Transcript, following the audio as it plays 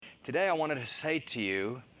Today I wanted to say to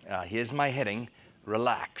you, here's my heading,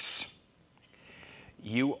 relax.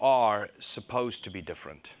 You are supposed to be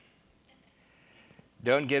different.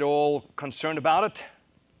 Don't get all concerned about it.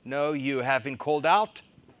 No, you have been called out.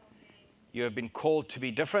 You have been called to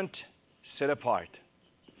be different, set apart.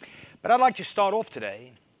 But I'd like to start off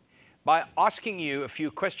today by asking you a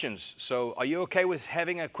few questions. So are you okay with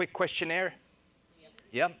having a quick questionnaire?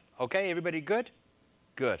 Yep. Okay, everybody good?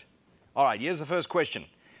 Good. All right, here's the first question.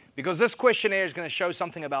 Because this questionnaire is going to show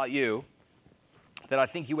something about you that I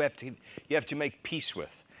think you have to make peace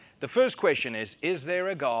with. The first question is there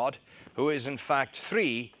a God who is in fact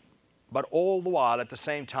three, but all the while at the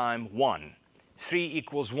same time one? 3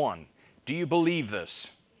 equals 1. Do you believe this?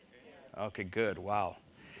 Okay, good. Wow.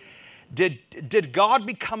 Did God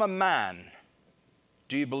become a man?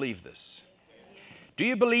 Do you believe this? Do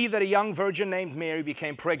you believe that a young virgin named Mary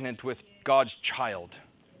became pregnant with God's child?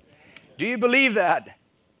 Do you believe that?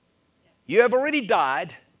 You have already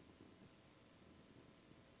died.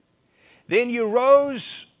 Then you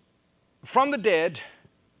rose from the dead,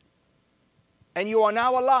 and you are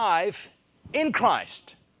now alive in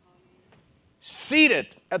Christ, seated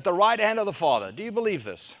at the right hand of the Father. Do you believe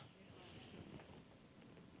this?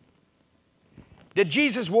 Did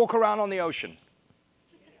Jesus walk around on the ocean?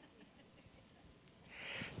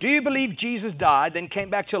 Do you believe Jesus died, then came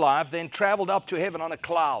back to life, then traveled up to heaven on a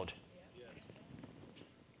cloud?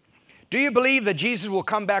 Do you believe that Jesus will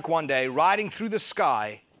come back one day riding through the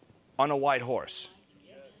sky on a white horse?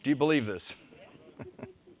 Do you believe this?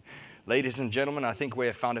 Ladies and gentlemen, I think we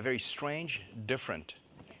have found a very strange, different,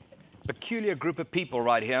 peculiar group of people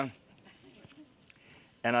right here.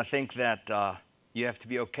 And I think that you have to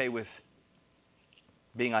be okay with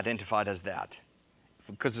being identified as that.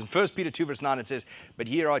 Because in 1 Peter 2 verse 9 it says, "But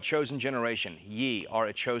ye are a chosen generation." Ye are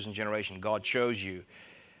a chosen generation. God chose you.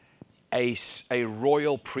 A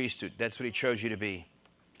royal priesthood. That's what He chose you to be.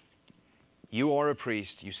 You are a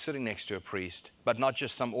priest. You're sitting next to a priest, but not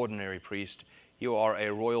just some ordinary priest. You are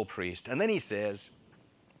a royal priest. And then He says,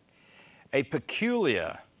 a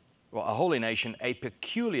holy nation, a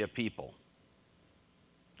peculiar people.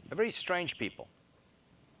 A very strange people.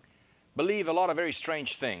 Believe a lot of very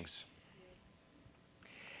strange things.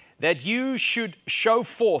 That you should show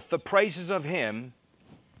forth the praises of Him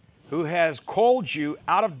who has called you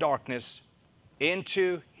out of darkness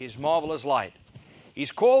into His marvelous light.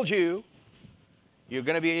 He's called you. You're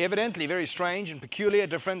going to be evidently very strange and peculiar,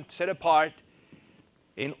 different, set apart,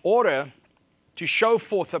 in order to show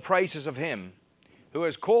forth the praises of Him who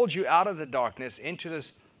has called you out of the darkness into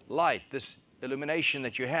this light, this illumination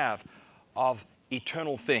that you have of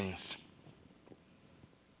eternal things.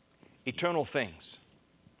 Eternal things.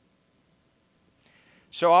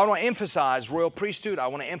 So I want to emphasize royal priesthood. I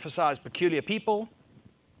want to emphasize peculiar people,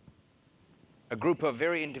 a group of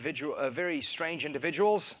very strange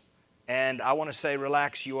individuals. And I want to say,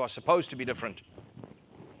 relax, you are supposed to be different.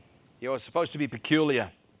 You are supposed to be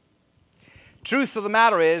peculiar. Truth of the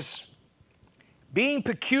matter is, being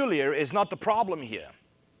peculiar is not the problem here.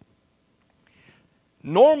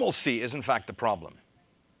 Normalcy is in fact the problem.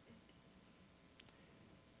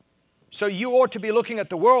 So you ought to be looking at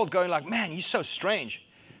the world going like, man, you're so strange.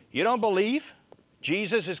 You don't believe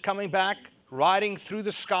Jesus is coming back riding through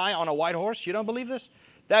the sky on a white horse? You don't believe this?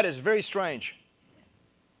 That is very strange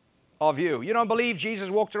of you. You don't believe Jesus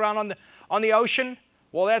walked around on the ocean?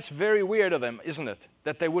 Well, that's very weird of them, isn't it?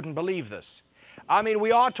 That they wouldn't believe this. I mean,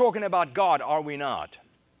 we are talking about God, are we not?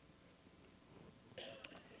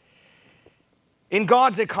 In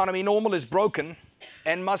God's economy, normal is broken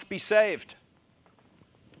and must be saved.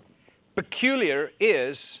 Peculiar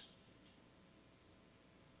is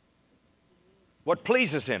what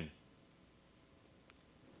pleases Him.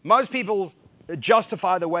 Most people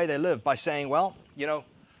justify the way they live by saying, well, you know,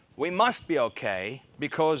 we must be okay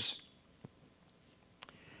because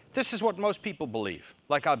this is what most people believe,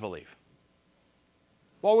 like I believe.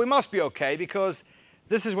 Well, we must be okay because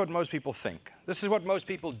this is what most people think. This is what most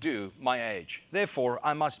people do my age. Therefore,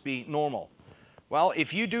 I must be normal. Well,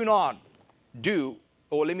 if you do not do,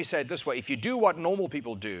 or let me say it this way, if you do what normal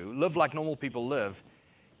people do, live like normal people live,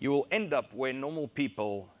 you will end up where normal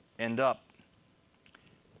people end up.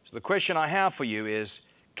 So the question I have for you is,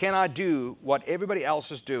 can I do what everybody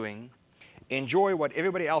else is doing, enjoy what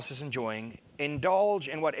everybody else is enjoying, indulge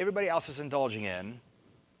in what everybody else is indulging in,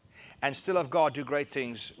 and still have God do great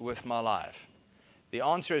things with my life? The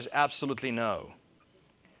answer is absolutely no.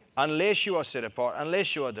 Unless you are set apart,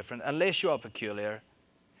 unless you are different, unless you are peculiar,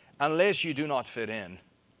 unless you do not fit in,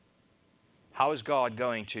 how is God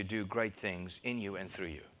going to do great things in you and through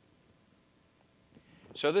you?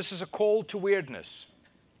 So this is a call to weirdness.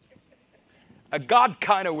 a God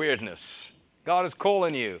kind of weirdness. God is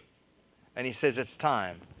calling you. And He says it's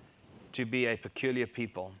time to be a peculiar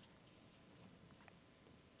people.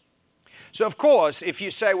 So, of course, if you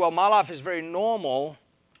say, well, my life is very normal,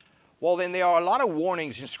 well, then there are a lot of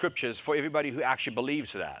warnings in Scriptures for everybody who actually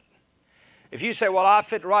believes that. If you say, well, I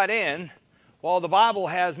fit right in, well, the Bible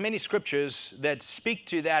has many Scriptures that speak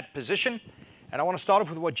to that position. And I want to start off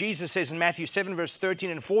with what Jesus says in Matthew 7, verse 13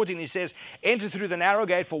 and 14. He says, enter through the narrow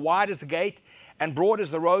gate, for wide is the gate, and broad is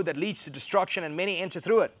the road that leads to destruction, and many enter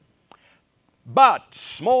through it. But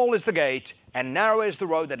small is the gate, and narrow is the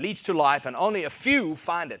road that leads to life, and only a few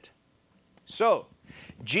find it. So,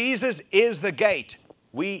 Jesus is the gate.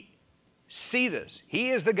 We see this.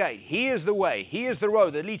 He is the gate. He is the way. He is the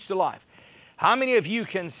road that leads to life. How many of you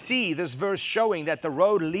can see this verse showing that the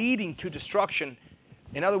road leading to destruction,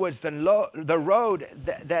 in other words, the road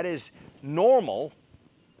that is normal,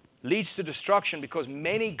 leads to destruction because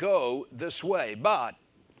many go this way, but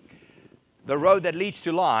the road that leads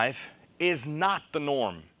to life is not the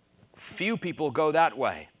norm. Few people go that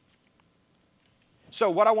way. So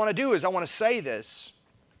what I want to do is I want to say this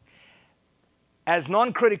as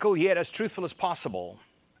non-critical yet as truthful as possible,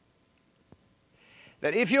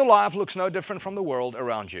 that if your life looks no different from the world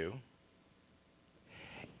around you,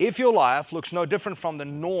 if your life looks no different from the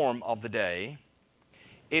norm of the day,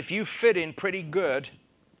 if you fit in pretty good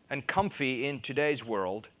and comfy in today's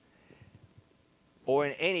world or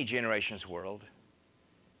in any generation's world,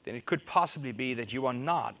 then it could possibly be that you are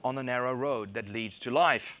not on the narrow road that leads to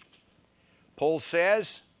life. Paul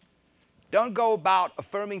says, don't go about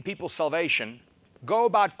affirming people's salvation. Go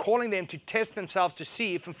about calling them to test themselves to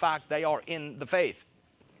see if in fact they are in the faith.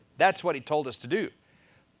 That's what he told us to do.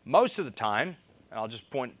 Most of the time, and I'll just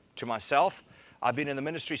point to myself, I've been in the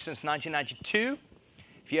ministry since 1992.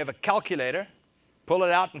 If you have a calculator, pull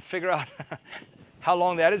it out and figure out how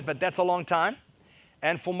long that is, but that's a long time.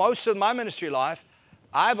 And for most of my ministry life,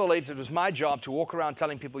 I believed it was my job to walk around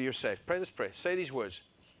telling people you're saved. Pray this prayer. Say these words.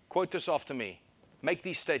 Quote this after me. Make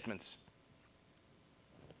these statements.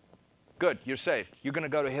 Good, you're saved. You're going to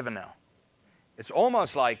go to heaven now. It's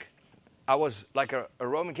almost like I was like a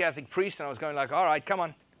Roman Catholic priest, and I was going like, all right, come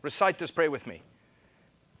on, recite this prayer with me.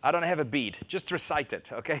 I don't have a bead. Just recite it,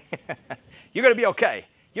 okay? You're going to be okay.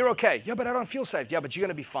 You're okay. Yeah, but I don't feel saved. Yeah, but you're going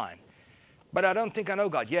to be fine. But I don't think I know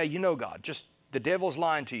God. Yeah, you know God. Just the devil's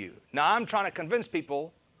lying to you. Now, I'm trying to convince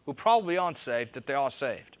people who probably aren't saved that they are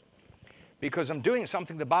saved, because I'm doing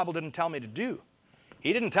something the Bible didn't tell me to do.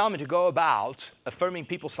 He didn't tell me to go about affirming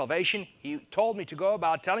people's salvation. He told me to go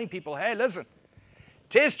about telling people, hey, listen,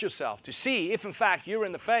 test yourself to see if in fact you're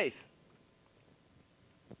in the faith.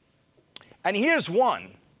 And here's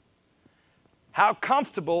one. How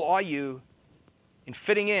comfortable are you in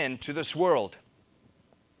fitting into this world?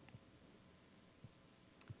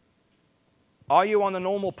 Are you on the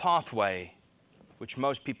normal pathway, which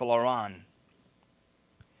most people are on?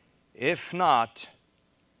 If not,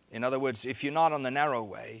 in other words, if you're not on the narrow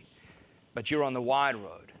way, but you're on the wide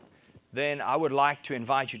road, then I would like to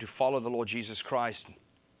invite you to follow the Lord Jesus Christ,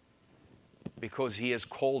 because He has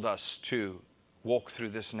called us to walk through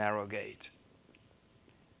this narrow gate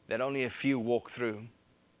that only a few walk through.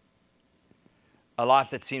 A life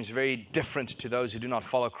that seems very different to those who do not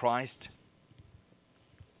follow Christ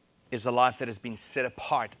is a life that has been set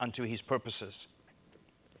apart unto His purposes.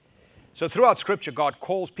 So throughout Scripture, God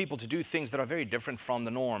calls people to do things that are very different from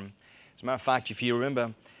the norm. As a matter of fact, if you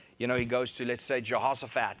remember, He goes to, let's say,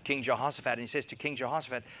 Jehoshaphat, King Jehoshaphat, and He says to King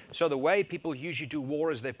Jehoshaphat, so the way people usually do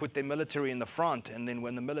war is they put their military in the front, and then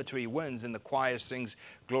when the military wins, then the choir sings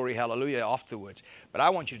glory, hallelujah afterwards. But I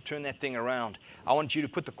want you to turn that thing around. I want you to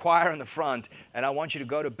put the choir in the front, and I want you to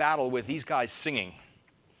go to battle with these guys singing.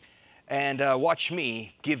 And watch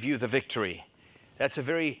me give you the victory. That's a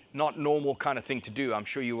very not normal kind of thing to do. I'm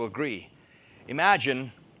sure you will agree.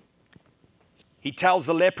 Imagine he tells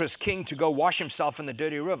the leprous king to go wash himself in the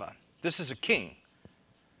dirty river. This is a king.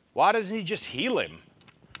 Why doesn't he just heal him?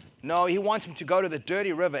 No, he wants him to go to the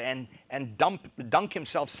dirty river and dunk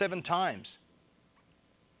himself 7 times.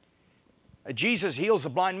 Jesus heals a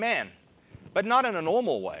blind man, but not in a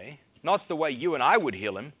normal way. Not the way you and I would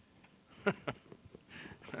heal him.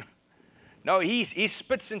 No, he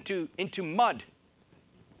spits into mud.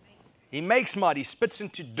 He makes mud, he spits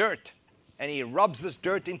into dirt, and he rubs this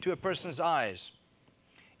dirt into a person's eyes.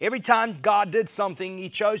 Every time God did something, He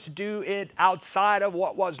chose to do it outside of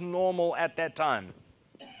what was normal at that time.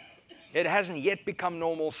 It hasn't yet become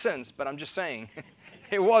normal since, but I'm just saying,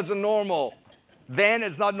 it wasn't normal then,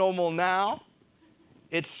 it's not normal now.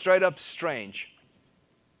 It's straight up strange.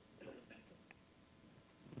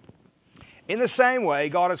 In the same way,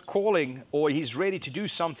 God is calling, or He's ready to do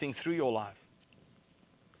something through your life.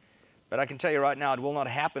 But I can tell you right now, it will not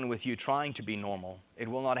happen with you trying to be normal. It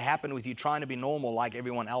will not happen with you trying to be normal like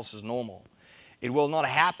everyone else is normal. It will not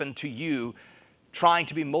happen to you trying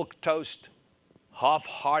to be milquetoast,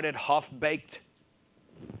 half-hearted, half-baked,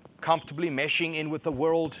 comfortably meshing in with the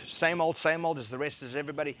world, same old, as the rest, as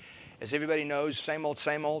everybody knows, same old,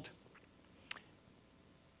 same old.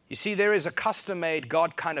 You see, there is a custom-made,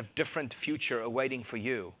 God kind of different future awaiting for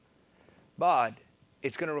you. But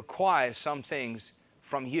it's going to require some things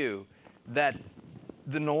from you that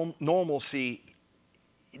the normalcy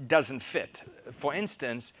doesn't fit. For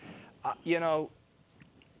instance, I'll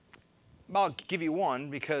give you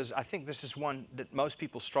one because I think this is one that most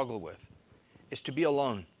people struggle with, is to be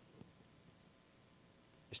alone.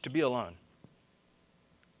 Is to be alone.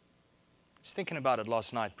 I was thinking about it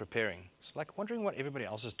last night preparing. It's like wondering what everybody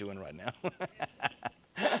else is doing right now.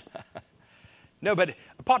 No, but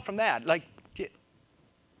apart from that, like,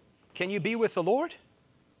 can you be with the Lord?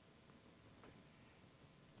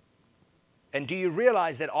 And do you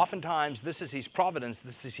realize that oftentimes this is His providence,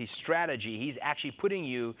 this is His strategy. He's actually putting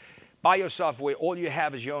you by yourself where all you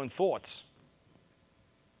have is your own thoughts.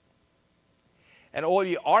 And all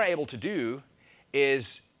you are able to do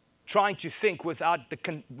is trying to think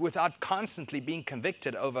without constantly being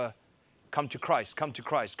convicted over, come to Christ, come to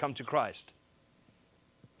Christ, come to Christ.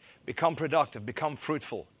 Become productive, become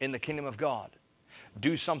fruitful in the kingdom of God.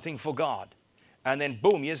 Do something for God. And then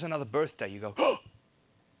boom, here's another birthday. You go, oh!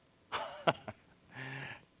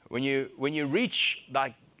 When you reach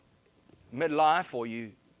like midlife or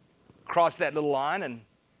you cross that little line and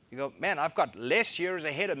you go, man, I've got less years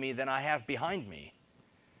ahead of me than I have behind me.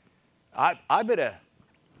 I better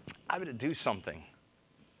do something.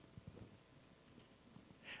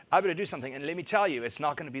 I better do something. And let me tell you, it's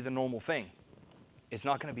not going to be the normal thing. It's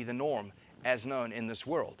not going to be the norm as known in this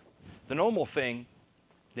world. The normal thing,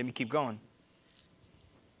 let me keep going.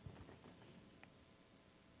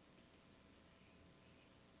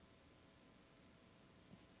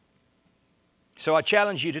 So I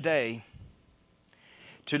challenge you today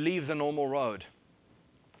to leave the normal road.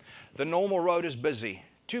 The normal road is busy.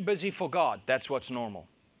 Too busy for God. That's what's normal.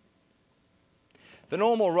 The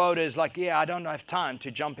normal road is like, yeah, I don't have time to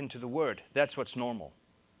jump into the Word. That's what's normal.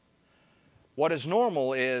 What is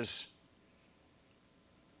normal is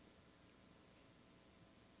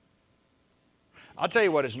I'll tell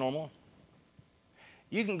you what is normal.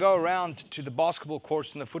 You can go around to the basketball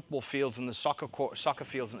courts and the football fields and the soccer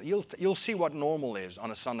fields, and you'll see what normal is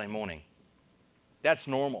on a Sunday morning. That's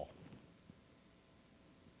normal.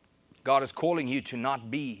 God is calling you to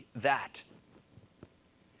not be that.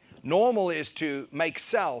 Normal is to make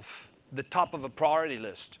self the top of a priority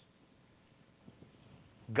list.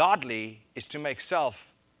 Godly is to make self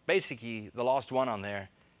basically the last one on there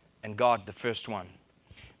and God the first one.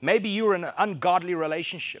 Maybe you're in an ungodly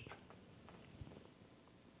relationship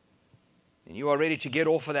and you are ready to get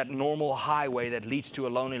off of that normal highway that leads to a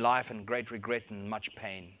lonely life and great regret and much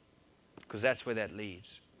pain, because that's where that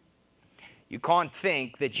leads. You can't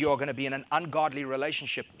think that you're going to be in an ungodly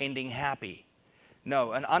relationship ending happy.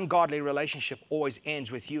 No, an ungodly relationship always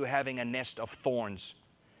ends with you having a nest of thorns.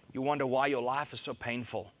 You wonder why your life is so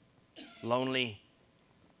painful, lonely,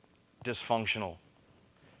 dysfunctional.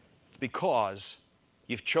 It's because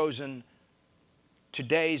you've chosen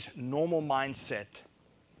today's normal mindset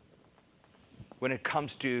when it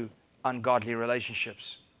comes to ungodly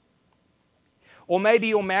relationships. Or maybe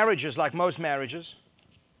your marriage is like most marriages.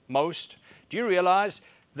 Most. Do you realize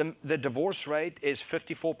the divorce rate is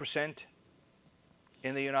 54%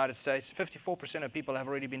 in the United States? 54% of people have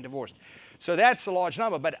already been divorced. So that's a large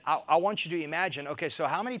number, but I want you to imagine, okay, so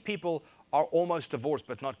how many people are almost divorced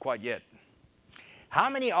but not quite yet? How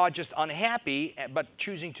many are just unhappy but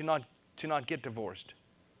choosing to not get divorced?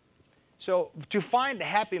 So to find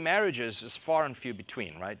happy marriages is far and few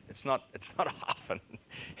between, right? It's not often.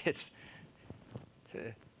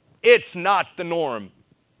 It's not the norm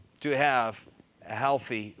to have a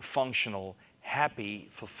healthy, functional, happy,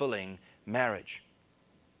 fulfilling marriage.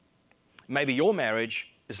 Maybe your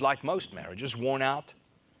marriage is like most marriages, worn out,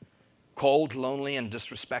 cold, lonely, and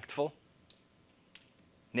disrespectful,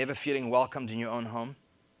 never feeling welcomed in your own home.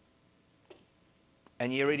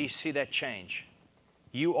 And you already see that change.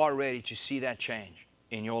 You are ready to see that change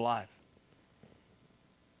in your life.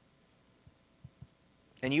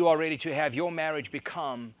 And you are ready to have your marriage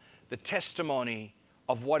become the testimony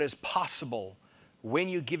of what is possible when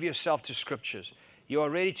you give yourself to Scriptures. You are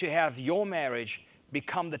ready to have your marriage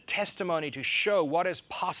become the testimony to show what is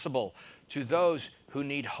possible to those who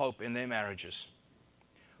need hope in their marriages.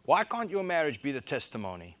 Why can't your marriage be the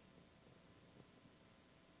testimony?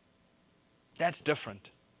 That's different.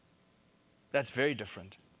 That's very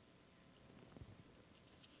different.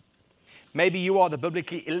 Maybe you are the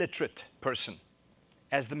biblically illiterate person,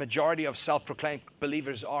 as the majority of self-proclaimed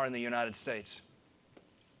believers are in the United States.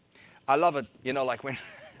 I love it, like when,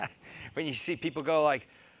 when you see people go like,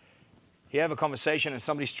 you have a conversation and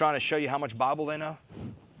somebody's trying to show you how much Bible they know,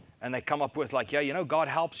 and they come up with like, yeah, God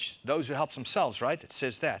helps those who help themselves, right? It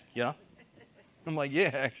says that, I'm like,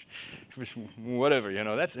 yeah, whatever,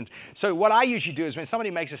 So what I usually do is when somebody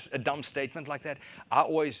makes a dumb statement like that,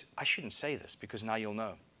 I shouldn't say this because now you'll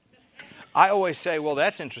know. I always say, well,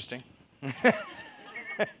 that's interesting.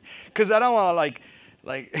 Because I don't want to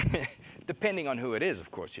like, depending on who it is, of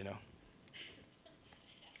course, Now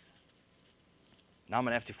I'm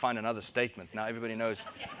going to have to find another statement. Now everybody knows,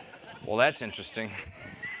 well, that's interesting.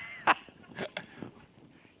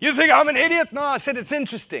 You think I'm an idiot? No, I said it's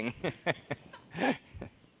interesting.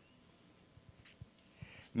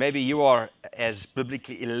 Maybe you are as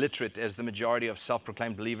biblically illiterate as the majority of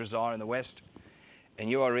self-proclaimed believers are in the West, and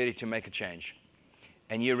you are ready to make a change.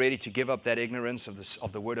 And you're ready to give up that ignorance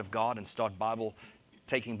of the Word of God and start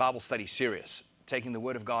taking Bible study serious, taking the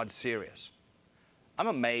Word of God serious. I'm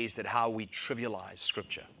amazed at how we trivialize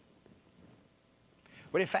Scripture.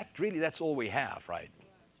 But in fact, really, that's all we have, right?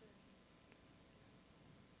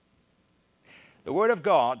 The Word of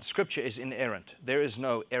God, Scripture, is inerrant. There is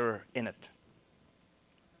no error in it.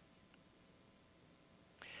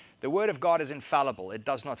 The Word of God is infallible. It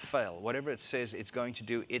does not fail. Whatever it says it's going to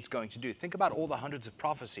do, it's going to do. Think about all the hundreds of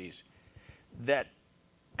prophecies that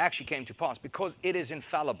actually came to pass because it is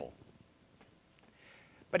infallible.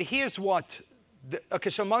 But here's what,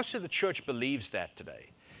 so most of the church believes that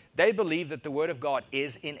today. They believe that the Word of God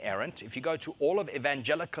is inerrant. If you go to all of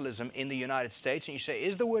evangelicalism in the United States and you say,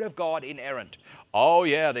 is the Word of God inerrant? Oh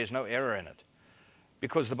yeah, there's no error in it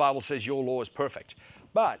because the Bible says your law is perfect.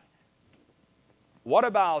 But what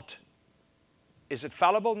about, is it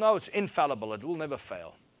fallible? No, it's infallible. It will never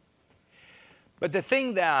fail. But the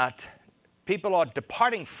thing that people are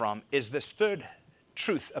departing from is this third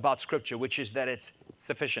truth about Scripture, which is that it's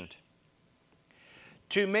sufficient.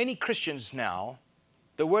 To many Christians now,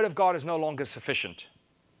 the Word of God is no longer sufficient.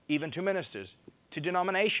 Even to ministers, to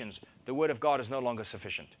denominations, the Word of God is no longer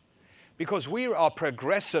sufficient. Because we are a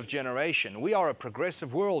progressive generation. We are a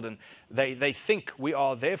progressive world, and they think we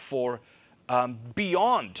are therefore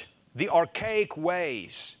beyond the archaic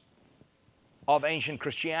ways of ancient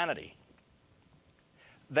Christianity.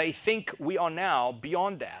 They think we are now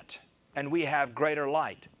beyond that, and we have greater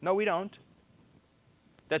light. No, we don't.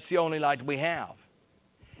 That's the only light we have.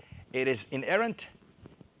 It is inerrant,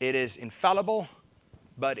 it is infallible,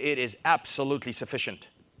 but it is absolutely sufficient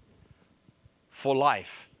for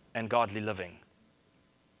life and godly living.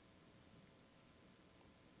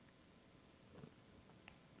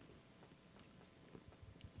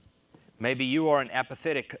 Maybe you are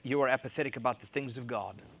apathetic about the things of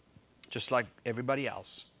God, just like everybody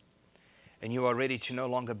else. And you are ready to no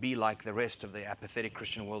longer be like the rest of the apathetic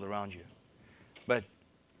Christian world around you, but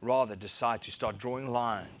rather decide to start drawing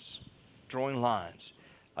lines,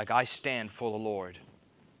 like I stand for the Lord.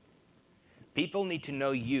 People need to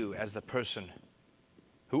know you as the person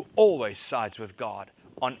who always sides with God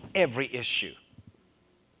on every issue.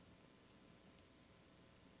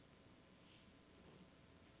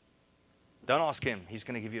 Don't ask him. He's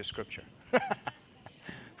going to give you a scripture.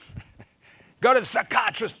 Go to the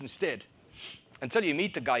psychiatrist instead. Until you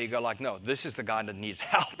meet the guy, you go like, no, this is the guy that needs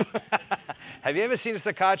help. Have you ever seen a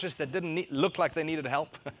psychiatrist that didn't look like they needed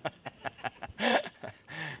help?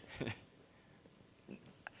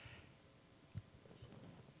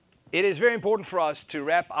 It is very important for us to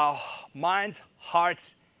wrap our minds,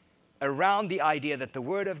 hearts around the idea that the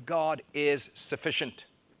Word of God is sufficient.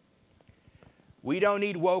 We don't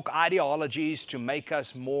need woke ideologies to make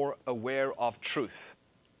us more aware of truth.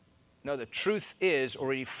 No, the truth is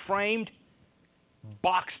already framed,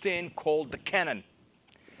 boxed in, called the canon.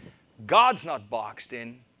 God's not boxed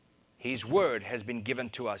in. His Word has been given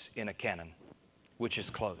to us in a canon, which is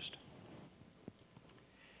closed.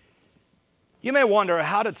 You may wonder,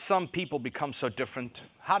 how did some people become so different?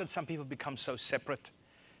 How did some people become so separate,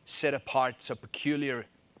 set apart, so peculiar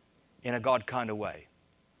in a God kind of way?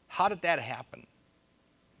 How did that happen?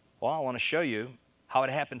 Well, I want to show you how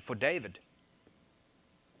it happened for David.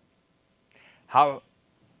 How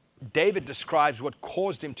David describes what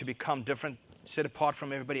caused him to become different, set apart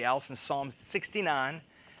from everybody else in Psalm 69,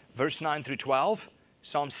 verse 9 through 12.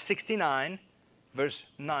 Psalm 69, verse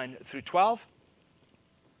 9 through 12.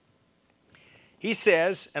 He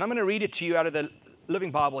says, and I'm going to read it to you out of the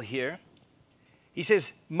Living Bible here. He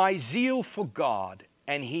says, my zeal for God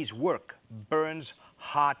and His work burns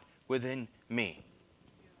hot within me.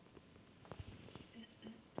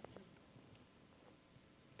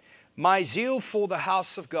 My zeal for the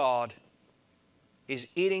house of God is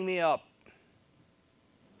eating me up.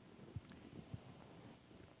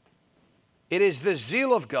 It is the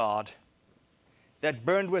zeal of God that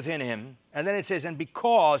burned within him. And then it says, and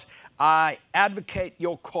because I advocate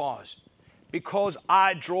your cause, because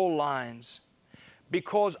I draw lines,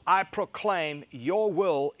 because I proclaim your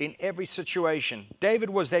will in every situation. David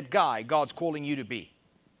was that guy God's calling you to be.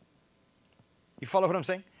 You follow what I'm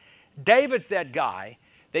saying? David's that guy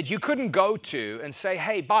that you couldn't go to and say,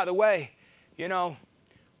 hey, by the way, you know,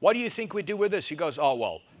 what do you think we do with this? He goes, oh,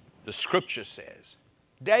 well, the scripture says.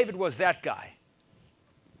 David was that guy.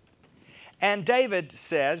 And David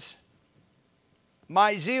says,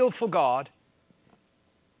 my zeal for God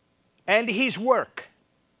and his work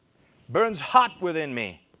burns hot within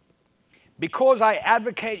me. Because I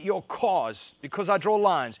advocate your cause, because I draw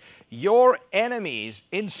lines, your enemies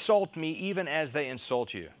insult me even as they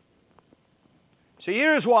insult you. So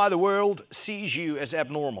here's why the world sees you as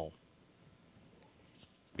abnormal.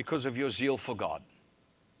 Because of your zeal for God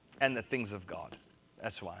and the things of God.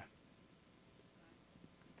 That's why.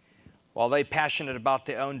 While they're passionate about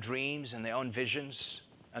their own dreams and their own visions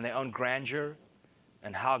and their own grandeur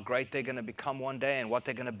and how great they're going to become one day and what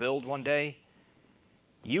they're going to build one day,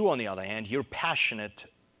 you, on the other hand, you're passionate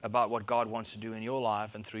about what God wants to do in your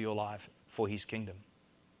life and through your life for His kingdom.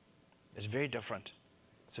 It's very different.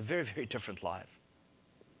 It's a very, very different life.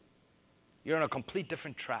 You're on a complete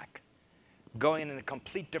different track, going in a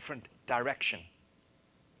complete different direction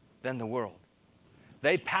than the world.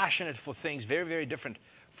 They're passionate for things very, very different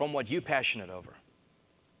from what you're passionate over.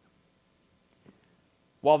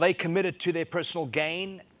 While they committed to their personal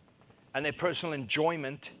gain and their personal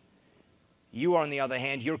enjoyment, you, on the other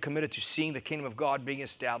hand, you're committed to seeing the kingdom of God being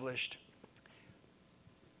established.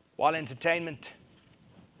 While entertainment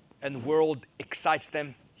and the world excites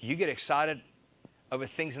them, you get excited over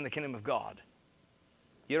things in the kingdom of God.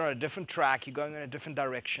 You're on a different track. You're going in a different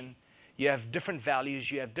direction. You have different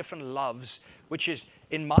values. You have different loves, which is,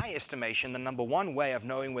 in my estimation, the number one way of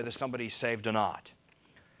knowing whether somebody's saved or not.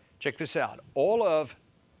 Check this out. All of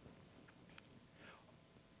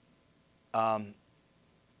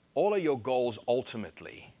your goals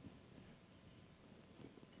ultimately,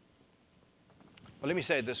 well, let me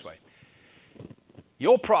say it this way.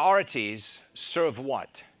 Your priorities serve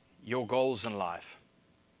what? Your goals in life.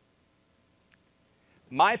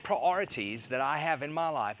 My priorities that I have in my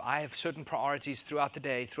life, I have certain priorities throughout the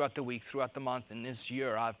day, throughout the week, throughout the month, and this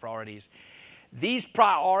year I have priorities. These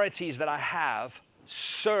priorities that I have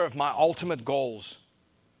serve my ultimate goals.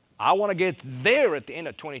 I want to get there at the end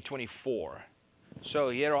of 2024. So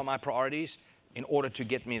here are my priorities in order to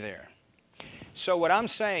get me there. So what I'm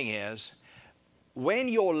saying is, when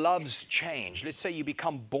your loves change, let's say you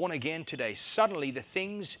become born again today, suddenly the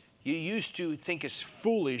things you used to think is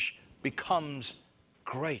foolish becomes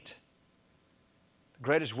great. The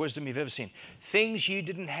greatest wisdom you've ever seen. Things you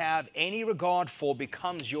didn't have any regard for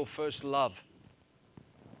becomes your first love.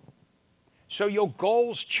 So your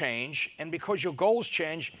goals change, and because your goals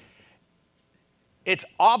change, it's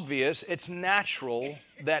obvious, it's natural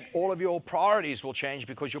that all of your priorities will change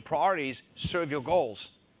because your priorities serve your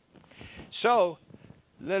goals. So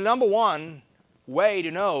the number one way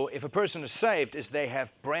to know if a person is saved is they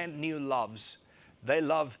have brand new loves. They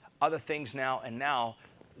love other things now, and now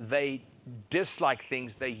they dislike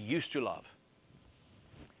things they used to love.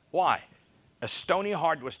 Why? A stony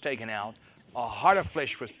heart was taken out, a heart of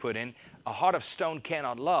flesh was put in. A heart of stone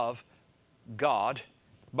cannot love God,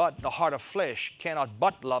 but the heart of flesh cannot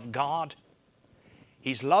but love God.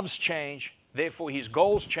 His loves change, therefore his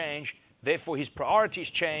goals change, therefore his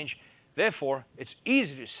priorities change. Therefore, it's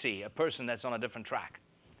easy to see a person that's on a different track.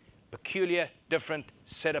 Peculiar, different,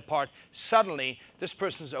 set apart. Suddenly, this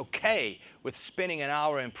person's okay with spending an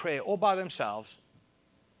hour in prayer all by themselves.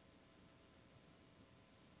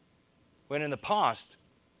 When in the past,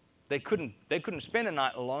 they couldn't spend a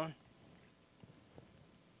night alone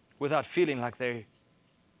without feeling like they're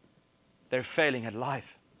failing at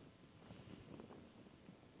life.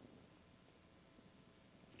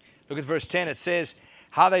 Look at verse 10. It says,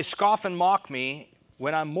 how they scoff and mock me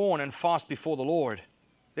when I mourn and fast before the Lord.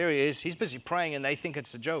 There he is. He's busy praying and they think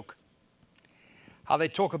it's a joke. How they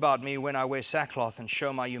talk about me when I wear sackcloth and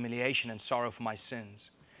show my humiliation and sorrow for my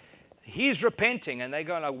sins. He's repenting and they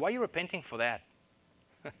go like, why are you repenting for that?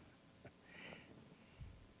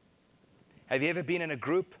 Have you ever been in a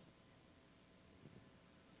group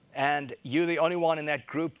and you're the only one in that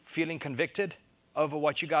group feeling convicted over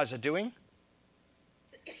what you guys are doing?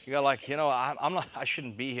 You go like, I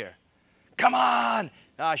shouldn't be here. Come on!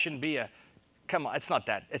 No, I shouldn't be here. Come on, it's not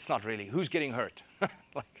that. It's not really. Who's getting hurt?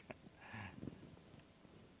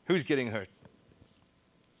 Who's getting hurt?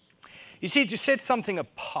 You see, to set something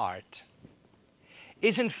apart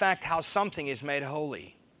is in fact how something is made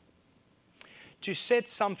holy. To set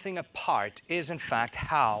something apart is in fact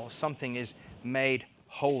how something is made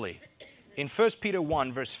holy. In 1 Peter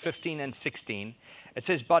 1, verse 15 and 16, it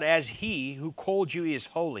says, "But as he who called you is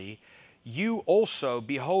holy, you also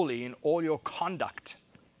be holy in all your conduct.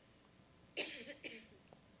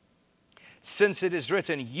 Since it is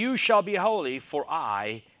written, you shall be holy, for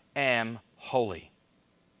I am holy."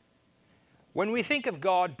 When we think of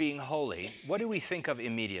God being holy, what do we think of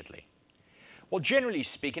immediately? Well, generally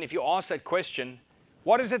speaking, if you ask that question,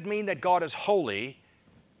 what does it mean that God is holy?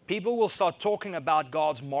 People will start talking about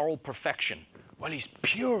God's moral perfection. Well, He's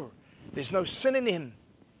pure. There's no sin in Him.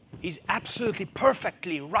 He's absolutely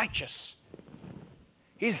perfectly righteous.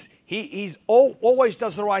 He's always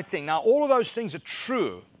does the right thing. Now, all of those things are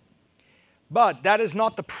true, but that is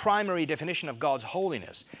not the primary definition of God's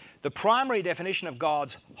holiness. The primary definition of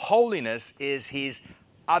God's holiness is His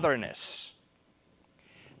otherness.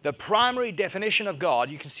 The primary definition of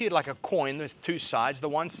God, you can see it like a coin with two sides. The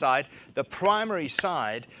one side, the primary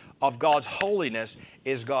side of God's holiness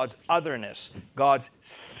is God's otherness, God's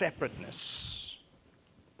separateness.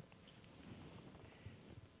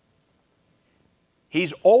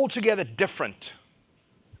 He's altogether different.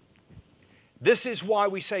 This is why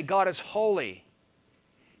we say God is holy.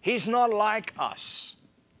 He's not like us.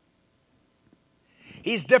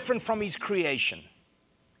 He's different from His creation.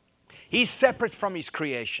 He's separate from His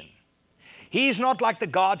creation. He's not like the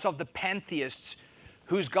gods of the pantheists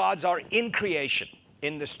whose gods are in creation,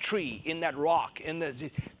 in this tree, in that rock.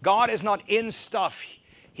 God is not in stuff.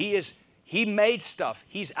 He made stuff.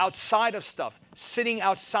 He's outside of stuff, sitting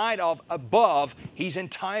outside of, above His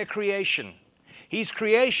entire creation. His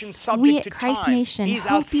creation subject to time. We at Christ Nation He's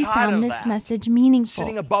hope you found this message meaningful.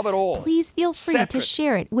 Sitting above it all. Please feel free Separate. to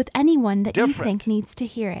share it with anyone that you Different. think needs to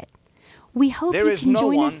hear it. We hope There you is can no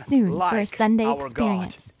join one us soon for a like Sunday our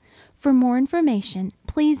experience. For more information,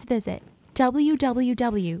 please visit The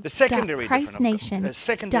secondary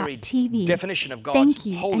www.christnation.tv. definition of God's Thank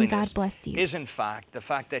you, holiness and God bless you. is in fact the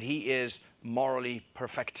fact that He is morally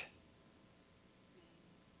perfect.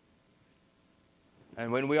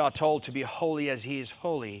 And when we are told to be holy as He is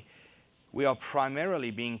holy, we are primarily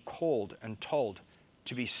being called and told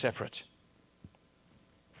to be separate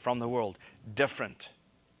from the world, different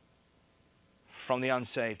from the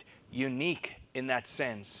unsaved, unique in that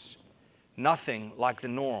sense, nothing like the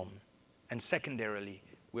norm. And secondarily,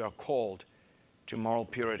 we are called to moral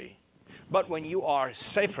purity. But when you are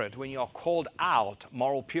separate, when you are called out,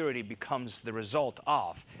 moral purity becomes the result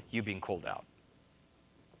of you being called out.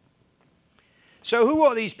 So who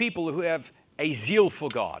are these people who have a zeal for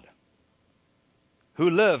God? Who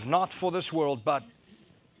live not for this world, but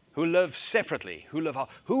who live separately?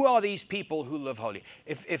 Who are these people who live holy?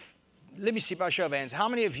 Let me see by show of hands, how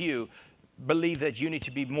many of you believe that you need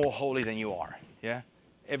to be more holy than you are? Yeah?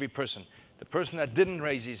 Every person. The person that didn't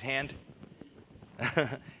raise his hand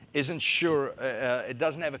isn't sure, it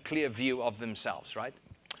doesn't have a clear view of themselves, right?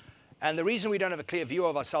 And the reason we don't have a clear view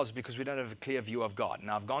of ourselves is because we don't have a clear view of God.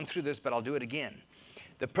 Now, I've gone through this, but I'll do it again.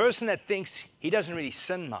 The person that thinks he doesn't really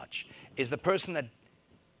sin much is the person that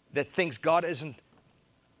thinks God isn't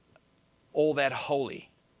all that holy.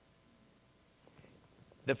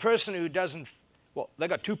 The person who doesn't, well, they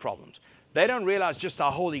got two problems. They don't realize just how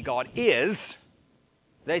holy God is.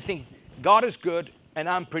 They think God is good and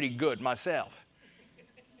I'm pretty good myself.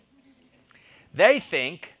 They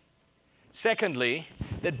think, secondly,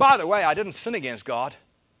 that by the way, I didn't sin against God.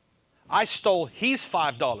 I stole His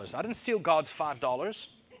 $5. I didn't steal God's $5.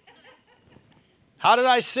 How did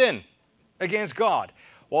I sin against God?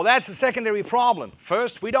 Well, that's the secondary problem.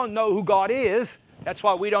 First, we don't know who God is. That's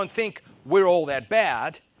why we don't think we're all that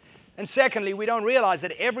bad. And secondly, we don't realize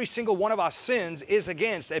that every single one of our sins is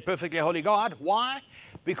against a perfectly holy God. Why?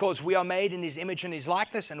 Because we are made in His image and His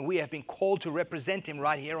likeness, and we have been called to represent Him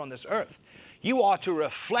right here on this earth. You are to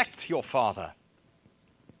reflect your Father.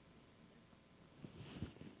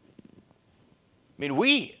 I mean,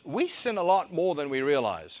 we sin a lot more than we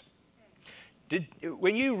realize.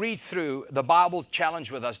 When you read through the Bible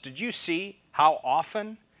challenge with us, did you see how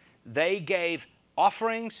often they gave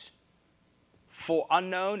offerings for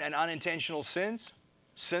unknown and unintentional sins?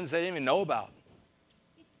 Sins they didn't even know about.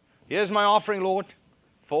 Here's my offering, Lord,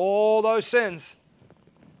 for all those sins.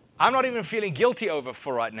 I'm not even feeling guilty over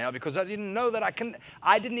for right now because I didn't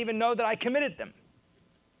even know that I committed them.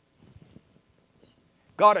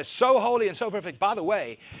 God is so holy and so perfect. By the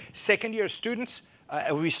way, second-year students,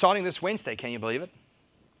 we'll be starting this Wednesday. Can you believe it?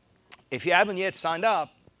 If you haven't yet signed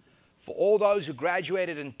up, for all those who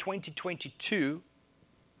graduated in 2022,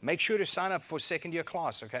 Make sure to sign up for second year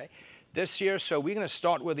class, okay? This year, so we're going to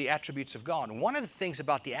start with the attributes of God. And one of the things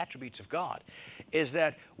about the attributes of God is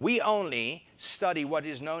that we only study what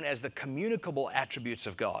is known as the communicable attributes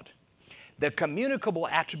of God. The communicable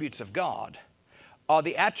attributes of God are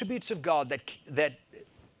the attributes of God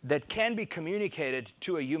that can be communicated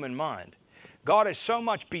to a human mind. God is so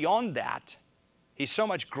much beyond that. He's so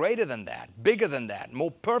much greater than that, bigger than that,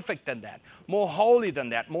 more perfect than that, more holy than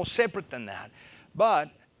that, more separate than that. But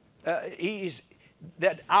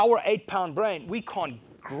that our 8-pound brain, we can't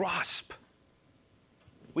grasp.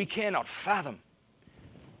 We cannot fathom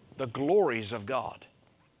the glories of God.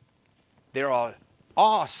 There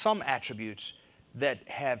are some attributes that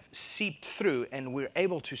have seeped through and we're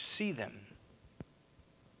able to see them.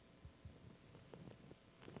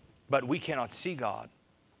 But we cannot see God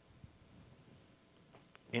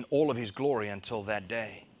in all of His glory until that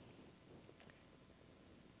day.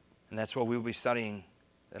 And that's what we'll be studying.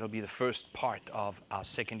 That'll be the first part of our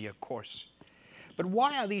second year course. But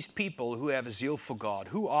why are these people who have a zeal for God,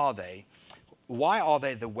 who are they? Why are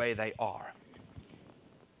they the way they are?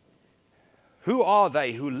 Who are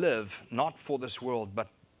they who live not for this world, but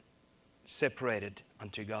separated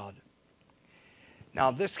unto God? Now,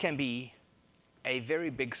 this can be a very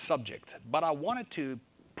big subject, but I wanted to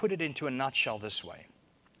put it into a nutshell this way.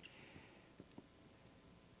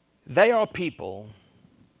 They are people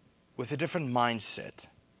with a different mindset.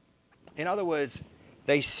 In other words,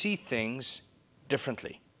 they see things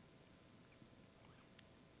differently.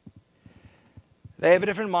 They have a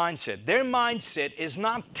different mindset. Their mindset is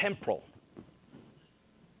not temporal,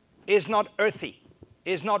 is not earthy,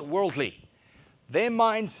 is not worldly. Their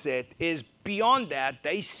mindset is beyond that.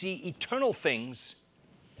 They see eternal things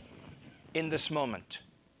in this moment.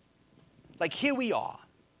 Like here we are.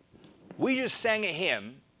 We just sang a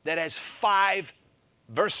hymn that has 5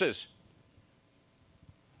 verses.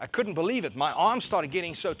 I couldn't believe it. My arms started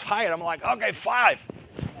getting so tired. I'm like, okay, 5.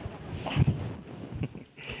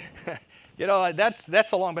 You know,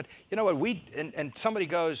 that's a long, but you know what, and somebody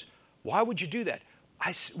goes, why would you do that?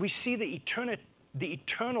 We see the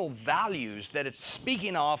eternal values that it's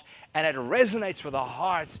speaking of, and it resonates with our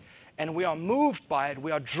hearts, and we are moved by it, we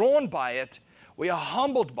are drawn by it, we are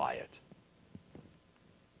humbled by it.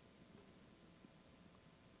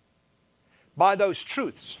 By those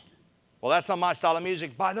truths. Well, that's not my style of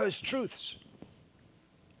music. By those truths.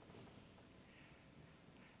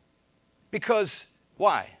 Because,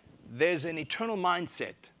 why? There's an eternal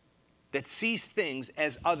mindset that sees things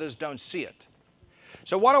as others don't see it.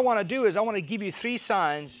 So what I want to do is I want to give you 3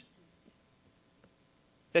 signs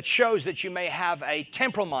that shows that you may have a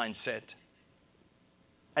temporal mindset,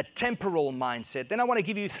 a temporal mindset. Then I want to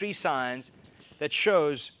give you 3 signs that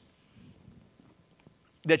shows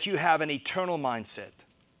that you have an eternal mindset.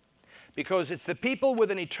 Because it's the people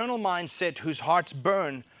with an eternal mindset whose hearts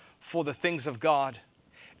burn for the things of God.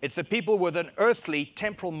 It's the people with an earthly,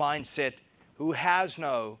 temporal mindset who has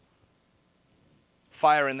no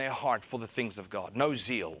fire in their heart for the things of God, no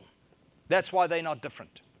zeal. That's why they're not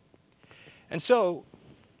different. And so,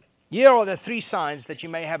 here are the 3 signs that you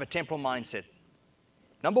may have a temporal mindset.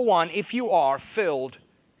 Number 1, if you are filled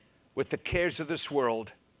with the cares of this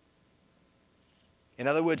world, in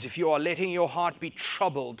other words, if you are letting your heart be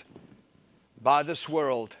troubled by this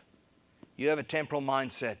world, you have a temporal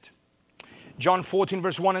mindset. John 14,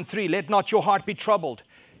 verse 1 and 3, let not your heart be troubled.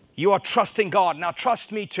 You are trusting God. Now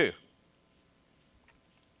trust me too.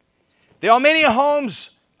 There are many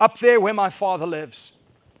homes up there where my Father lives.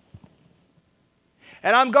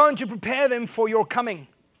 And I'm going to prepare them for your coming.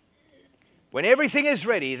 When everything is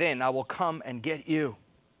ready, then I will come and get you,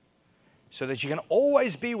 so that you can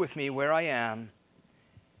always be with me where I am.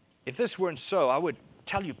 If this weren't so, I would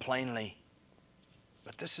tell you plainly.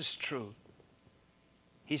 But this is true.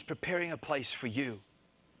 He's preparing a place for you.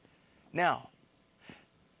 Now,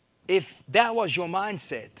 if that was your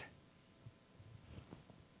mindset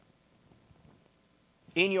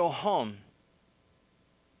in your home,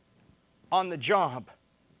 on the job,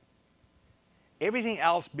 everything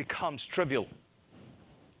else becomes trivial.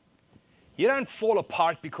 You don't fall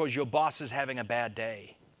apart because your boss is having a bad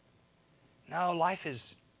day. No, life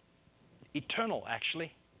is eternal,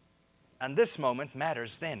 actually. And this moment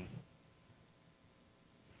matters then.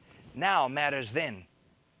 Now matters then.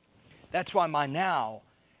 That's why my now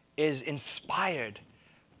is inspired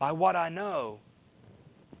by what I know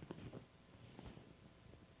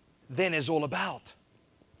then is all about.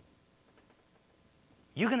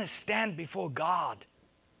 You're going to stand before God.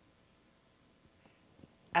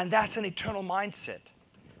 And that's an eternal mindset.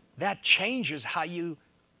 That changes how you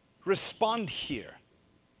respond here.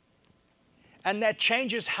 And that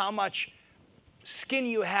changes how much skin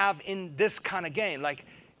you have in this kind of game. Like,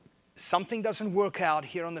 something doesn't work out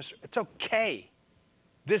here on this. It's okay.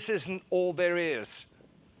 This isn't all there is.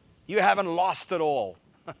 You haven't lost it all,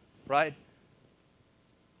 right?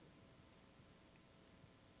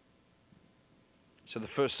 So the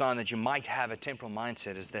first sign that you might have a temporal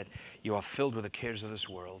mindset is that you are filled with the cares of this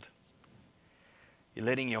world. You're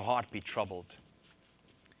letting your heart be troubled.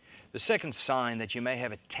 The second sign that you may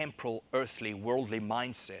have a temporal, earthly, worldly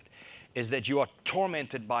mindset is that you are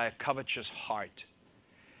tormented by a covetous heart.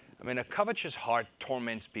 I mean, a covetous heart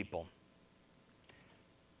torments people.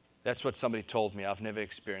 That's what somebody told me. I've never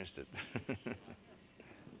experienced it.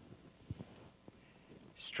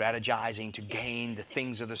 Strategizing to gain the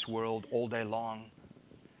things of this world all day long,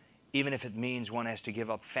 even if it means one has to give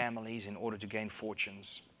up families in order to gain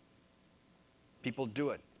fortunes. People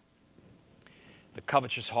do it. The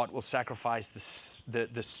covetous heart will sacrifice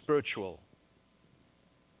the spiritual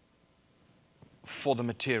for the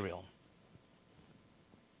material.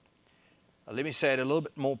 Let me say it a little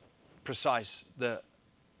bit more precise. The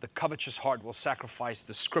covetous heart will sacrifice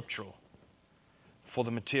the scriptural for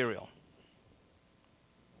the material.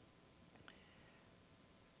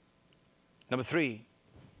 Number three,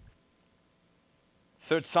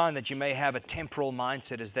 third sign that you may have a temporal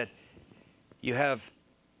mindset is that you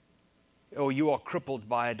are crippled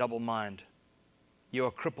by a double mind. You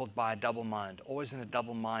are crippled by a double mind. Always in a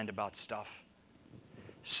double mind about stuff.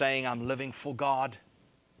 Saying I'm living for God,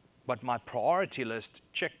 but my priority list,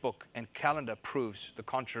 checkbook, and calendar proves the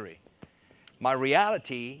contrary. My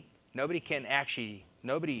reality, nobody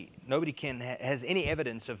has any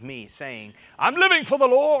evidence of me saying, I'm living for the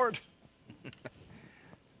Lord.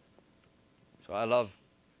 So I love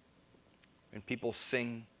when people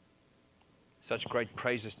sing such great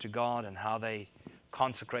praises to God and how they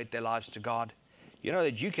consecrate their lives to God. You know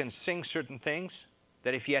that you can sing certain things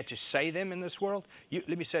that if you had to say them in this world,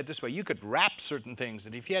 let me say it this way, you could rap certain things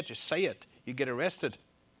that if you had to say it, you'd get arrested.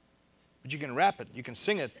 But you can rap it, you can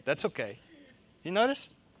sing it, that's okay. You notice?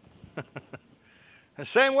 The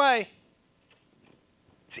same way,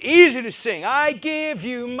 it's easy to sing, I give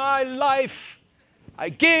you my life, I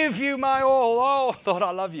give you my all, oh, Lord,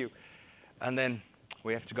 I love you. And then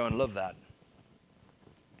we have to go and live that.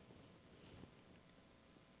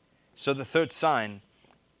 So the third sign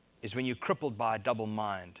is when you're crippled by a double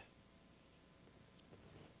mind.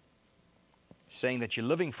 Saying that you're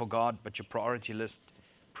living for God, but your priority list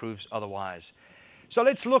proves otherwise. So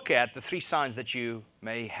let's look at the three signs that you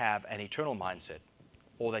may have an eternal mindset,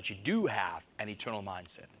 or that you do have an eternal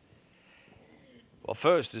mindset. Well,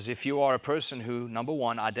 first is if you are a person who, number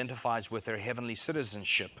one, identifies with their heavenly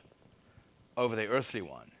citizenship over their earthly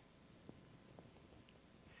one.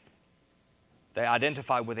 They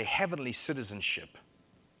identify with a heavenly citizenship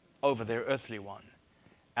over their earthly one.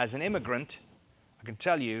 As an immigrant, I can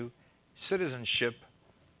tell you, citizenship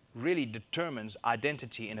really determines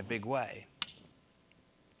identity in a big way.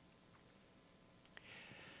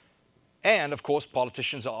 And, of course,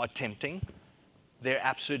 politicians are attempting their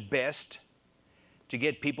absolute best to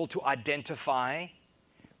get people to identify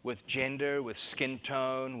with gender, with skin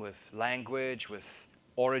tone, with language, with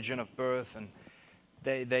origin of birth, and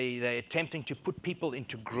they're attempting to put people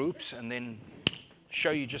into groups and then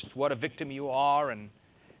show you just what a victim you are, and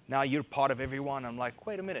now you're part of everyone. I'm like,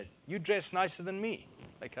 wait a minute, you dress nicer than me.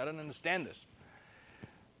 Like, I don't understand this.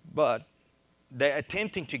 But they're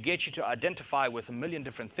attempting to get you to identify with a million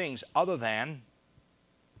different things other than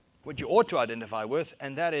what you ought to identify with,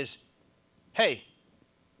 and that is, hey,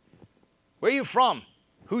 where are you from?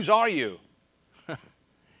 Whose are you?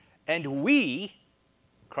 And we,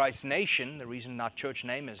 Christ's nation, the reason our church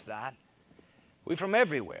name is that, we're from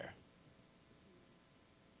everywhere.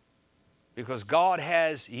 Because God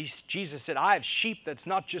has, Jesus said, I have sheep that's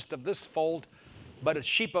not just of this fold, but a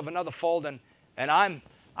sheep of another fold, and I'm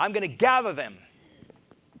going to gather them.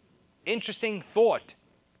 Interesting thought.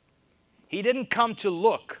 He didn't come to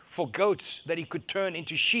look for goats that he could turn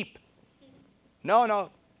into sheep. No.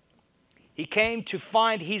 He came to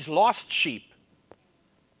find his lost sheep.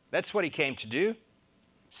 That's what he came to do.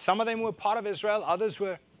 Some of them were part of Israel, others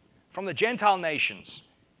were from the Gentile nations.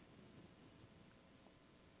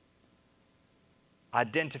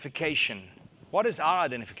 Identification. What is our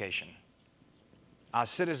identification? Our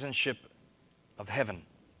citizenship of heaven.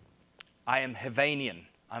 I am Hevanian.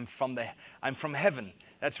 I'm from heaven.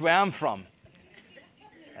 That's where I'm from.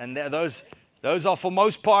 And those are, for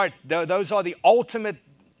most part, those are the ultimate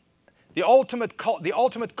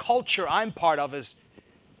culture I'm part of is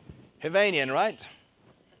Hevanian, right?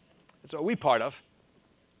 That's what we're part of.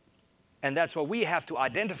 And that's what we have to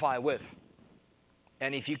identify with.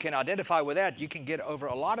 And if you can identify with that, you can get over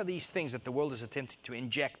a lot of these things that the world is attempting to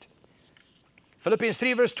inject. Philippians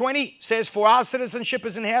 3 verse 20 says, "For our citizenship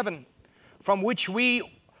is in heaven, from which we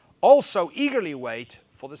also eagerly wait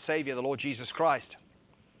for the Savior, the Lord Jesus Christ."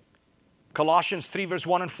 Colossians 3 verse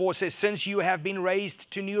 1 and 4 says, "Since you have been raised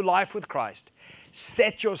to new life with Christ,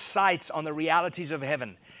 set your sights on the realities of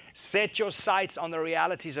heaven." Set your sights on the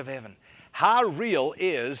realities of heaven. How real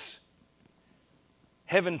is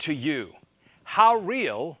heaven to you? How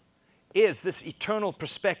real is this eternal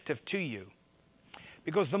perspective to you?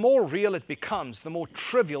 Because the more real it becomes, the more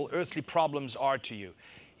trivial earthly problems are to you.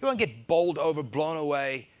 You won't get bowled over, blown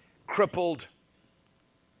away, crippled,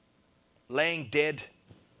 laying dead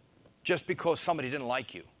just because somebody didn't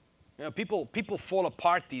like you. You know, people fall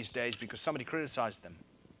apart these days because somebody criticized them.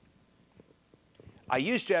 I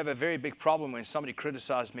used to have a very big problem when somebody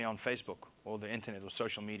criticized me on Facebook or the internet or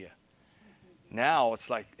social media. Now it's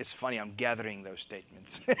like, it's funny, I'm gathering those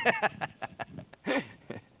statements.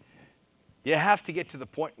 You have to get to the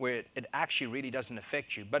point where it actually really doesn't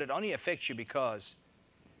affect you, but it only affects you because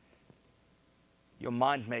your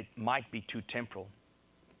mind might be too temporal.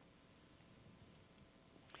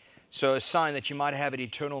 So a sign that you might have an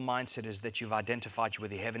eternal mindset is that you've identified with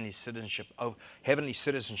the heavenly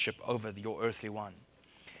citizenship over your earthly one.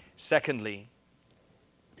 Secondly,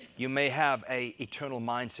 you may have an eternal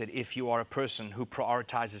mindset if you are a person who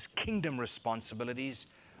prioritizes kingdom responsibilities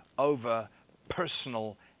over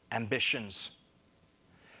personal ambitions.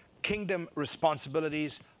 Kingdom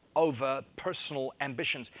responsibilities over personal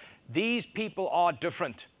ambitions. These people are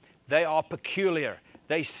different. They are peculiar.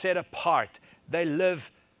 They set apart.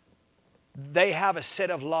 They have a set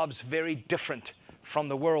of loves very different from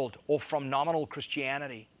the world or from nominal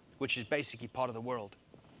Christianity, which is basically part of the world.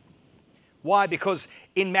 Why? Because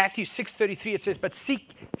in Matthew 6:33 it says, "But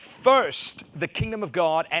seek first the kingdom of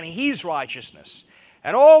God and His righteousness,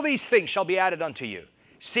 and all these things shall be added unto you."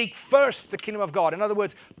 Seek first the kingdom of God. In other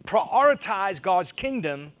words, prioritize God's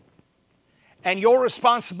kingdom and your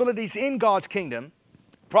responsibilities in God's kingdom.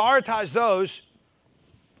 Prioritize those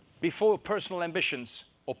before personal ambitions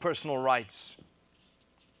or personal rights.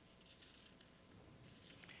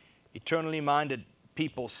 Eternally minded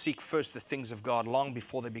people seek first the things of God long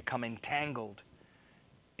before they become entangled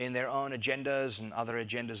in their own agendas and other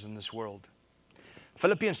agendas in this world.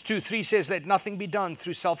 Philippians 2:3 says, "Let nothing be done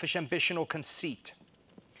through selfish ambition or conceit,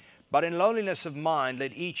 but in lowliness of mind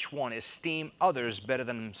let each one esteem others better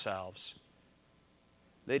than themselves."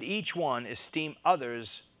 Let each one esteem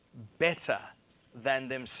others better than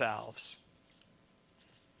themselves.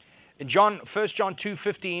 In 1 John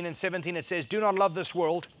 2:15 and 17 it says, "Do not love this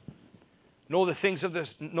world, nor the things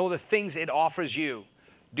it offers you."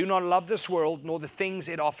 Do not love this world, nor the things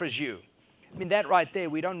it offers you. I mean, that right there,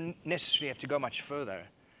 we don't necessarily have to go much further.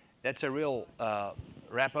 That's a real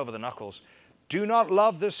rap over the knuckles. Do not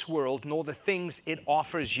love this world, nor the things it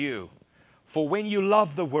offers you. For when you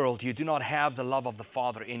love the world, you do not have the love of the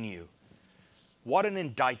Father in you. What an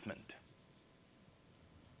indictment.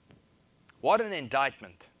 What an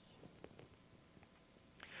indictment.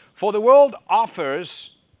 For the world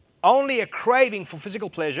offers only a craving for physical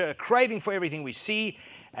pleasure, a craving for everything we see,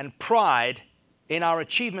 and pride in our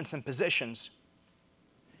achievements and possessions.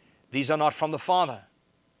 These are not from the Father,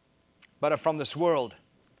 but are from this world.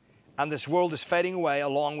 And this world is fading away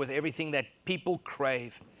along with everything that people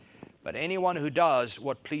crave. But anyone who does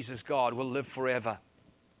what pleases God will live forever.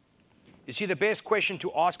 You see, the best question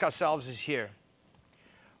to ask ourselves is here.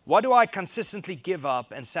 What do I consistently give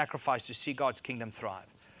up and sacrifice to see God's kingdom thrive?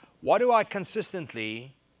 What do I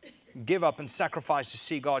consistently give up and sacrifice to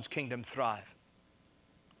see God's kingdom thrive?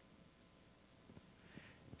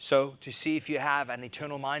 So, to see if you have an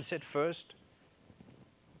eternal mindset first,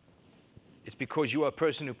 it's because you are a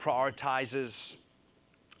person who prioritizes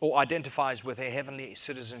or identifies with a heavenly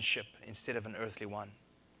citizenship instead of an earthly one.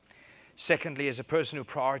 Secondly, as a person who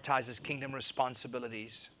prioritizes kingdom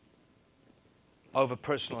responsibilities over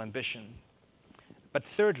personal ambition. But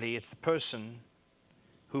thirdly, it's the person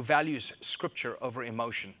who values Scripture over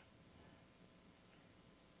emotion.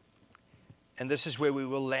 And this is where we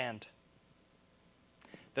will land.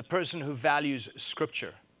 The person who values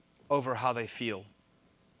Scripture over how they feel.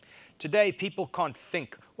 Today, people can't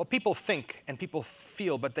think. Well, people think and people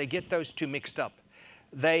feel, but they get those two mixed up.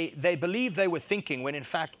 They believe they were thinking when in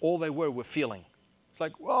fact all they were feeling. It's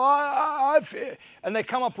like, well, I feel, and they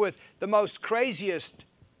come up with the most craziest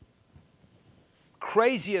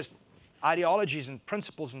ideologies and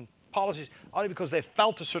principles and policies only because they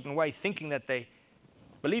felt a certain way,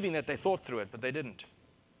 believing that they thought through it, but they didn't.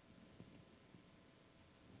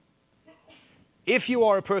 If you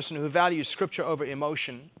are a person who values Scripture over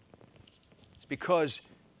emotion, it's because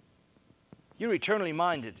you're eternally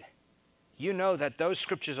minded. You know that those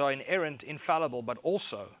scriptures are inerrant, infallible, but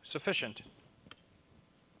also sufficient.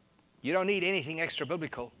 You don't need anything extra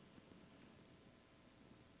biblical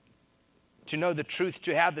to know the truth,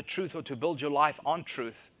 to have the truth, or to build your life on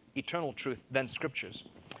truth, eternal truth, than scriptures.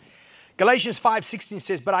 Galatians 5:16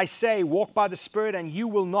 says, "But I say, walk by the Spirit, and you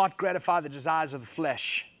will not gratify the desires of the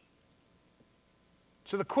flesh."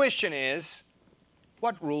 So the question is,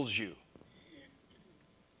 what rules you?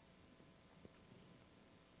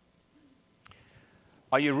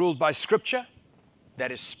 Are you ruled by Scripture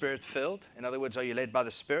that is Spirit-filled? In other words, are you led by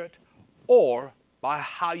the Spirit? Or by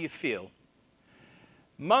how you feel?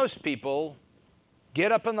 Most people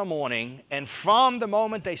get up in the morning, and from the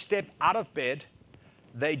moment they step out of bed,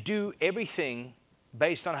 they do everything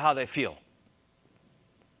based on how they feel.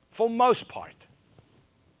 For most part.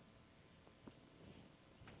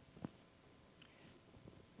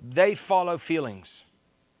 They follow feelings.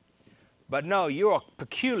 But no, you are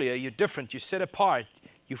peculiar, you're different, you're set apart,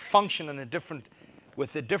 you function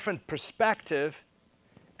with a different perspective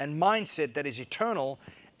and mindset that is eternal,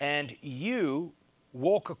 and you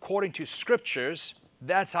walk according to Scriptures.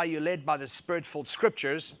 That's how you're led by the Spirit-filled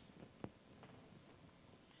Scriptures,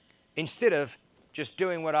 instead of just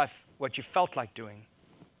doing what you felt like doing.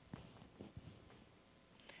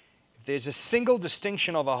 If there's a single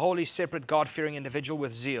distinction of a holy, separate, God-fearing individual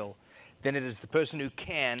with zeal, then it is the person who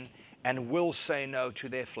can and will say no to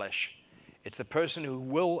their flesh. It's the person who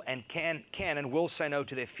will and can and will say no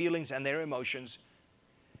to their feelings and their emotions,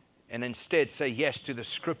 and instead say yes to the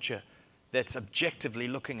Scripture that's objectively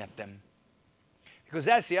looking at them. Because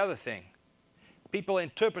that's the other thing. People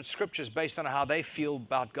interpret Scriptures based on how they feel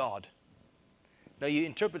about God. No, you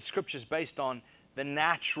interpret Scriptures based on the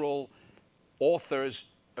natural author's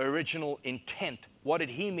original intent. What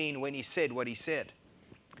did he mean when he said what he said?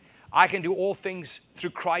 I can do all things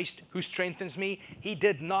through Christ who strengthens me. He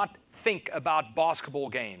did not think about basketball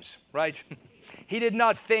games, right? He did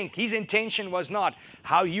not think. His intention was not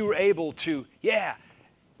how you were able to,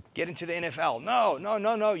 get into the NFL.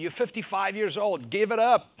 No. You're 55 years old. Give it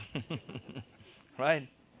up. Right?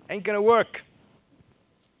 Ain't going to work.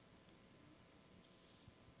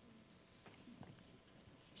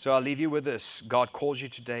 So I'll leave you with this. God calls you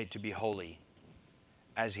today to be holy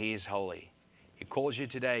as He is holy. He calls you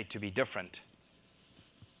today to be different,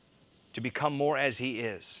 to become more as He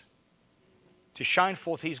is, to shine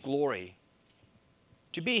forth His glory,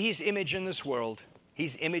 to be His image in this world,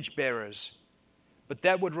 His image bearers. But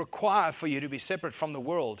that would require for you to be separate from the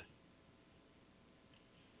world,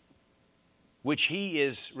 which He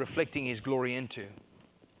is reflecting His glory into.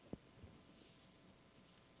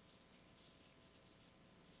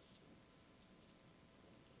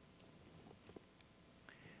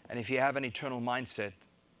 And if you have an eternal mindset,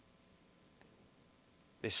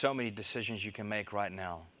 there's so many decisions you can make right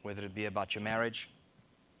now, whether it be about your marriage,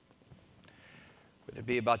 whether it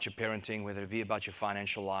be about your parenting, whether it be about your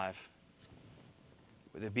financial life,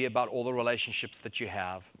 whether it be about all the relationships that you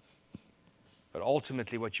have. But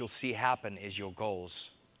ultimately what you'll see happen is your goals.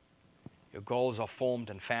 Your goals are formed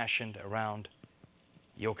and fashioned around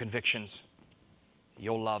your convictions,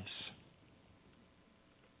 your loves,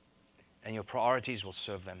 and your priorities will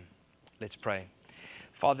serve them. Let's pray.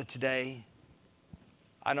 Father, today,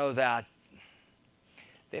 I know that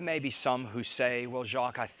there may be some who say, well,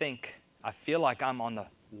 Jacques, I feel like I'm on the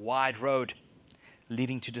wide road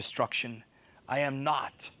leading to destruction. I am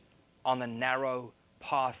not on the narrow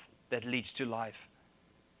path that leads to life.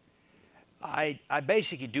 I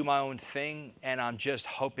basically do my own thing, and I'm just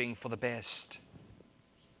hoping for the best.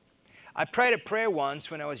 I prayed a prayer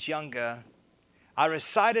once when I was younger. I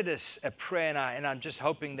recited a prayer, and I'm just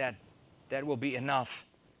hoping that that will be enough.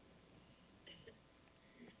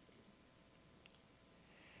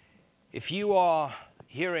 If you are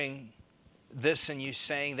hearing this and you're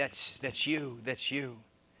saying that's you,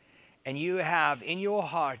 and you have in your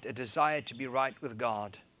heart a desire to be right with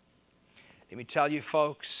God, let me tell you,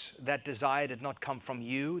 folks, that desire did not come from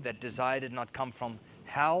you. That desire did not come from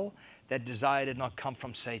hell. That desire did not come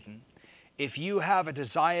from Satan. If you have a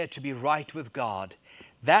desire to be right with God,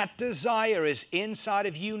 that desire is inside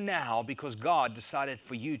of you now because God decided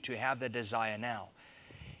for you to have that desire now.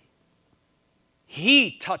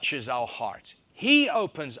 He touches our hearts. He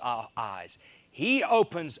opens our eyes. He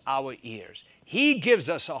opens our ears. He gives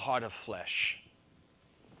us a heart of flesh.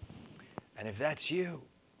 And if that's you,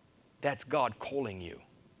 that's God calling you.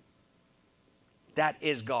 That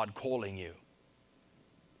is God calling you.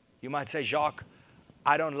 You might say, Jacques,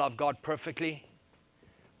 I don't love God perfectly.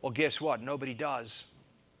 Well, guess what? Nobody does.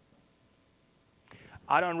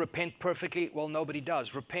 I don't repent perfectly. Well, nobody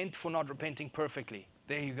does. Repent for not repenting perfectly.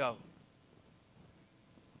 There you go.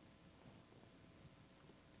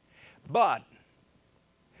 But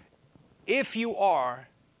if you are,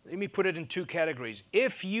 let me put it in two categories.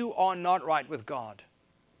 If you are not right with God,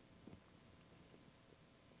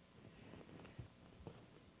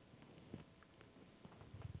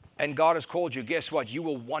 and God has called you, guess what? You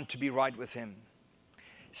will want to be right with Him.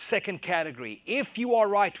 Second category, if you are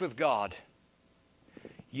right with God,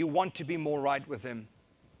 you want to be more right with Him.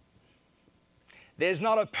 There's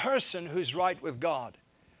not a person who's right with God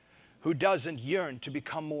who doesn't yearn to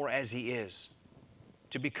become more as He is,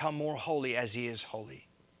 to become more holy as He is holy,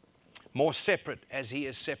 more separate as He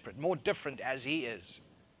is separate, more different as He is,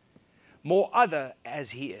 more other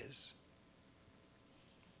as He is.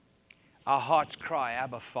 Our hearts cry,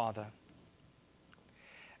 Abba, Father.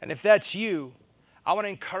 And if that's you, I want to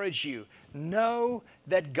encourage you. Know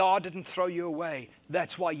that God didn't throw you away.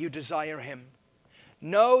 That's why you desire Him.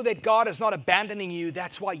 Know that God is not abandoning you.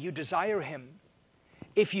 That's why you desire Him.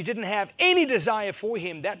 If you didn't have any desire for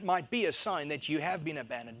Him, that might be a sign that you have been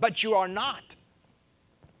abandoned. But you are not.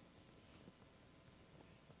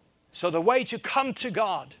 So the way to come to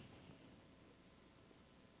God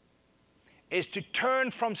is to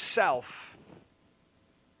turn from self.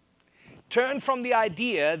 Turn from the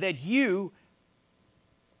idea that you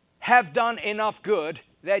have done enough good,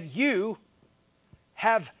 that you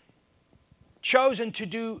have chosen to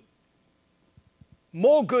do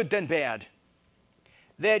more good than bad,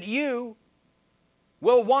 that you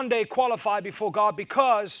will one day qualify before God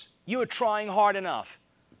because you are trying hard enough,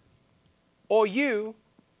 or you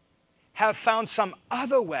have found some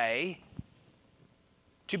other way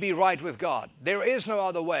to be right with God. There is no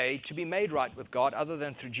other way to be made right with God other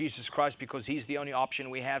than through Jesus Christ, because He's the only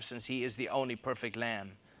option we have, since He is the only perfect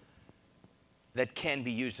Lamb that can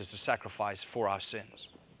be used as a sacrifice for our sins.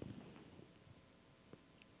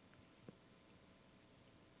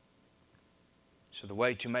 So the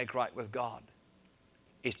way to make right with God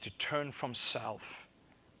is to turn from self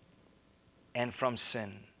and from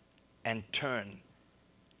sin and turn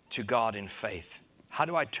to God in faith. How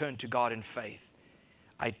do I turn to God in faith?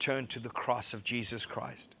 I turn to the cross of Jesus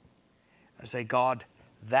Christ. I say, God,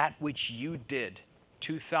 that which you did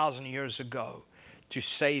 2,000 years ago to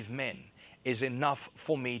save men is enough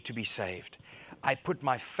for me to be saved. I put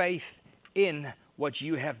my faith in what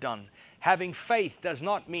you have done. Having faith does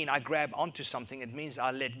not mean I grab onto something. It means I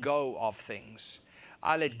let go of things.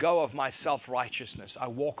 I let go of my self-righteousness. I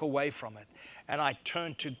walk away from it. And I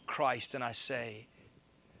turn to Christ and I say,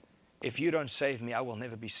 if you don't save me, I will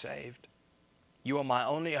never be saved. You are my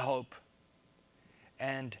only hope.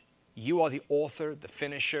 And you are the author, the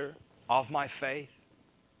finisher of my faith.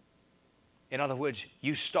 In other words,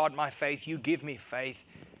 you start my faith, you give me faith,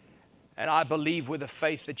 and I believe with the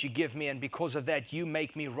faith that you give me, and because of that, you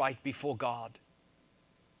make me right before God.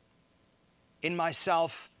 In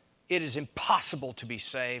myself, it is impossible to be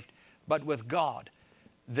saved, but with God,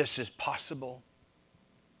 this is possible.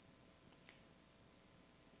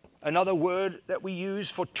 Another word that we use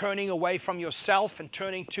for turning away from yourself and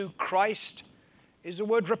turning to Christ is the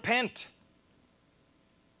word repent.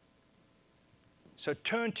 So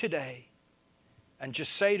turn today and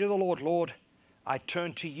just say to the Lord, Lord, I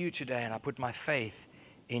turn to you today and I put my faith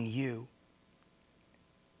in you.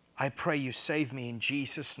 I pray you save me in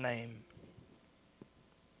Jesus' name.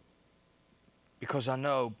 Because I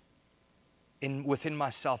know within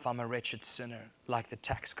myself I'm a wretched sinner, like the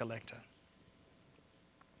tax collector.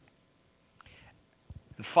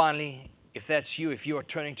 And finally, if that's you, if you are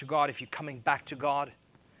turning to God, if you're coming back to God,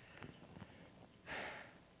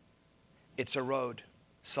 it's a road.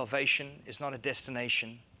 Salvation is not a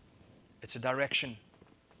destination, it's a direction.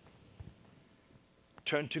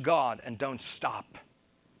 Turn to God and don't stop.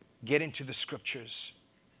 Get into the Scriptures.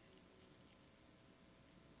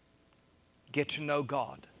 Get to know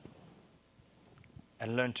God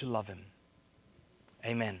and learn to love Him.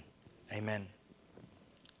 Amen. Amen.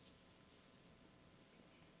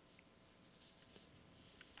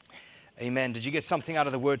 Amen. Did you get something out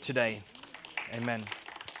of the Word today? Amen.